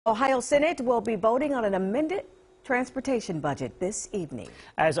Ohio Senate will be voting on an amended transportation budget this evening.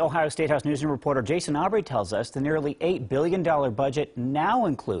 As Ohio State House Newsroom reporter Jason Aubrey tells us, the nearly $8 billion budget now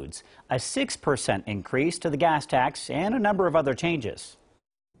includes a 6% increase to the gas tax and a number of other changes.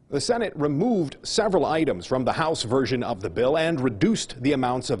 The Senate removed several items from the House version of the bill and reduced the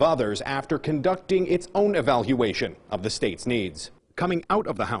amounts of others after conducting its own evaluation of the state's needs. Coming out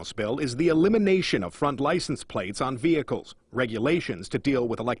of the House bill is the elimination of front license plates on vehicles. Regulations to deal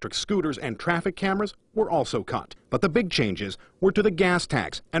with electric scooters and traffic cameras were also cut. But the big changes were to the gas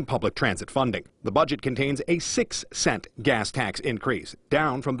tax and public transit funding. The budget contains a 6-cent gas tax increase,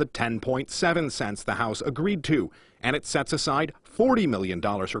 down from the 10.7 cents the House agreed to, and it sets aside $40 million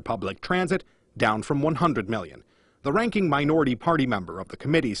for public transit, down from $100 million. The ranking minority party member of the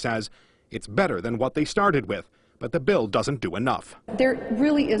committee says it's better than what they started with, but the bill doesn't do enough. There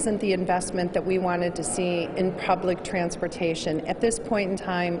really isn't the investment that we wanted to see in public transportation at this point in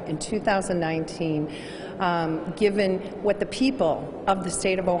time in 2019, given what the people of the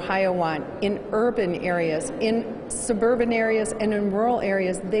state of Ohio want in urban areas, in suburban areas, and in rural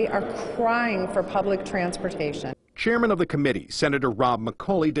areas. They are crying for public transportation. Chairman of the committee, Senator Rob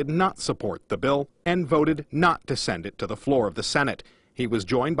McCauley, did not support the bill and voted not to send it to the floor of the Senate. He was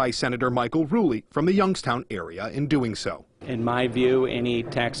joined by Senator Michael Rulli from the Youngstown area in doing so. In my view, any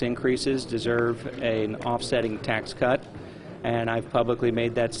tax increases deserve an offsetting tax cut, and I've publicly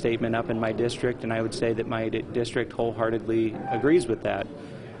made that statement up in my district, and I would say that my district wholeheartedly agrees with that.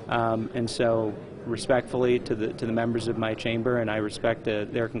 And so, respectfully to the members of my chamber, and I respect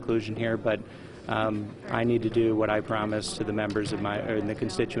their conclusion here, but I need to do what I promised to the members of the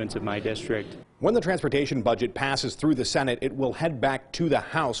constituents of my district. When the transportation budget passes through the Senate, it will head back to the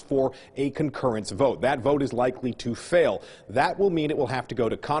House for a concurrence vote. That vote is likely to fail. That will mean it will have to go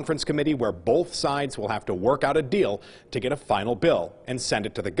to conference committee, where both sides will have to work out a deal to get a final bill and send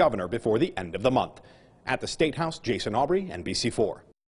it to the governor before the end of the month. At the State House, Jason Aubrey, NBC4.